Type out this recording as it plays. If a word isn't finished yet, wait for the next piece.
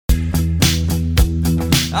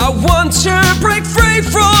I want to break free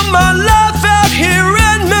from my life out here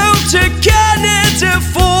and move to Canada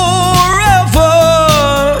forever.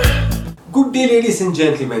 Good day, ladies and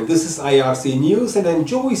gentlemen. This is IRC News and I'm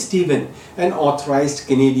Joey Stephen, an authorized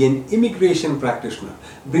Canadian immigration practitioner,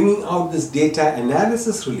 bringing out this data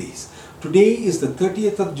analysis release. Today is the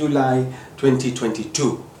 30th of July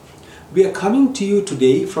 2022. We are coming to you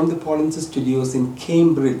today from the Polinsys Studios in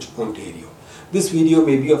Cambridge, Ontario. This video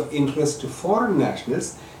may be of interest to foreign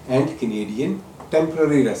nationals and Canadian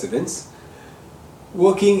temporary residents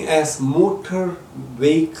working as motor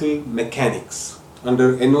vehicle mechanics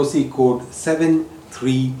under NOC code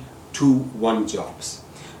 7321 jobs.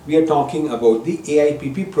 We are talking about the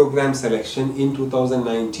AIPP program selection in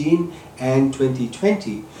 2019 and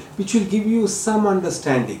 2020, which will give you some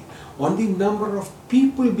understanding on the number of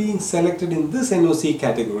people being selected in this NOC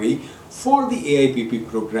category for the AIPP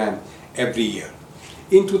program every year.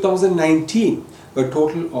 In 2019, a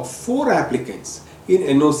total of 4 applicants in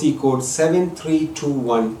NOC code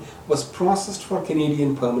 7321 was processed for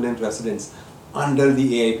Canadian permanent residents under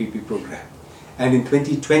the AIPP program. And in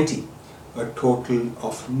 2020, a total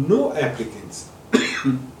of no applicants,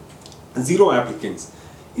 0 applicants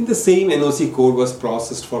in the same NOC code was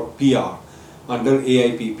processed for PR under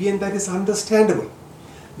AIPP, and that is understandable.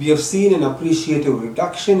 We have seen an appreciative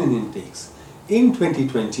reduction in intakes in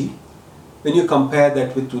 2020 when you compare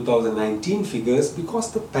that with 2019 figures, because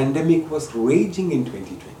the pandemic was raging in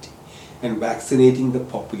 2020 and vaccinating the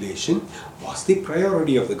population was the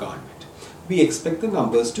priority of the government. We expect the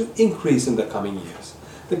numbers to increase in the coming years.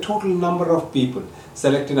 The total number of people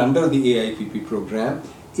selected under the AIPP program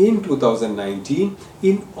in 2019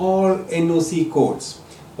 in all NOC codes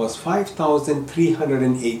was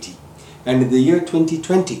 5,380, and in the year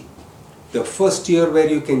 2020, the first year where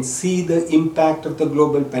you can see the impact of the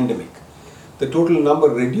global pandemic, the total number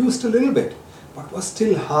reduced a little bit but was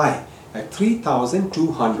still high at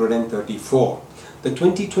 3,234. The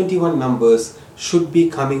 2021 numbers should be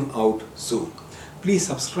coming out soon. Please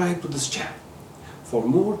subscribe to this channel for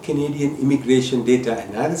more Canadian immigration data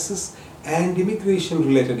analysis and immigration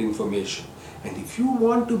related information. And if you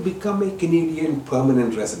want to become a Canadian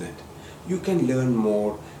permanent resident, you can learn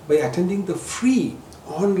more by attending the free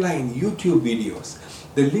online YouTube videos,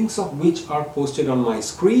 the links of which are posted on my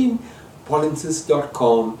screen,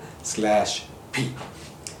 polinsys.com/p.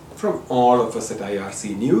 From all of us at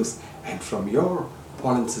IRC News and from your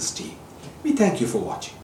Polinsys team, we thank you for watching.